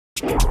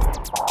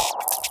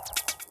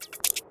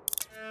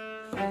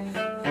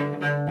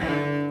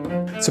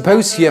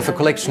Suppose you have a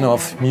collection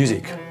of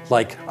music,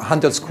 like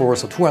 100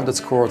 scores or 200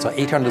 scores or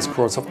 800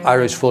 scores of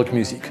Irish folk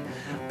music.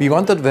 We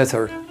wondered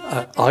whether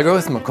an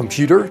algorithm, a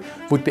computer,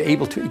 would be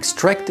able to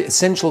extract the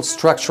essential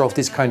structure of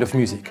this kind of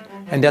music.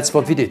 And that's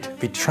what we did.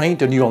 We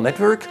trained a neural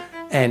network,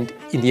 and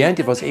in the end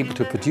it was able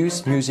to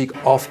produce music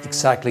of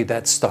exactly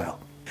that style.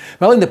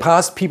 Well, in the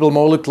past people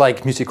more looked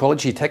like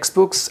musicology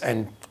textbooks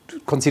and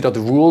considered the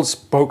rules,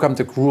 program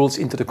the rules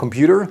into the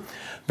computer.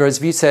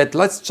 Whereas we said,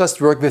 let's just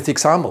work with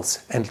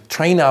examples and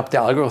train up the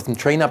algorithm,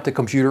 train up the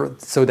computer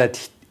so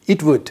that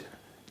it would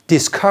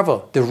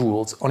discover the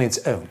rules on its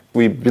own.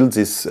 We built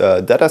this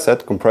data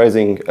set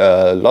comprising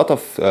a lot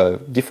of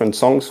different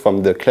songs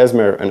from the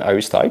klezmer and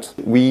Irish styles.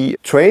 We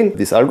trained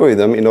this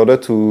algorithm in order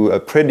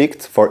to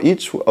predict for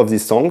each of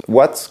these songs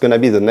what's going to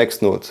be the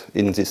next note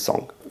in this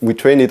song. We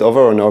train it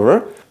over and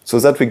over so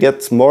that we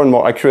get more and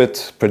more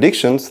accurate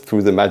predictions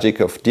through the magic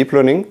of deep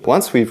learning.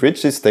 Once we've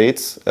reached these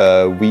states,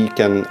 we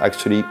can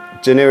actually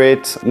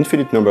generate an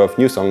infinite number of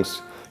new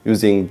songs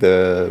using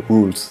the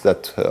rules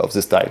of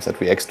the styles that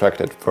we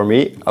extracted. For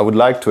me, I would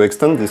like to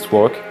extend this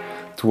work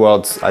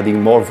towards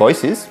adding more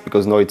voices,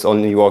 because now it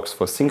only works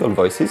for single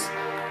voices,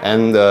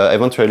 and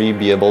eventually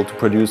be able to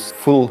produce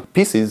full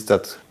pieces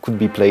that could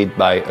be played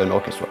by an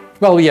orchestra.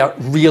 Well, we are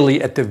really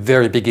at the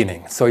very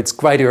beginning, so it's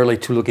quite early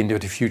to look into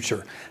the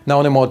future. Now,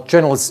 in a more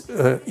general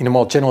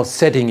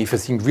setting, if you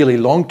think really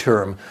long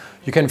term,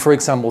 you can, for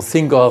example,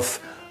 think of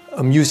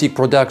a music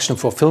production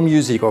for film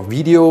music or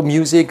video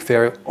music,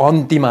 where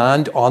on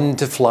demand, on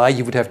the fly,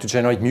 you would have to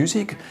generate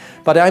music.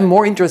 But I'm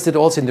more interested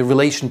also in the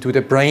relation to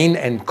the brain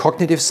and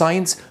cognitive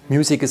science.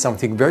 Music is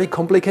something very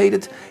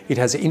complicated. It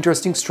has an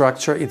interesting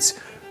structure. It's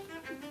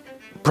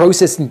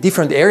processed in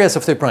different areas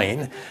of the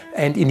brain.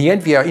 And in the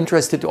end, we are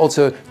interested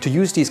also to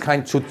use these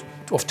kinds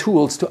of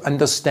tools to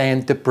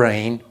understand the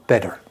brain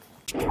better.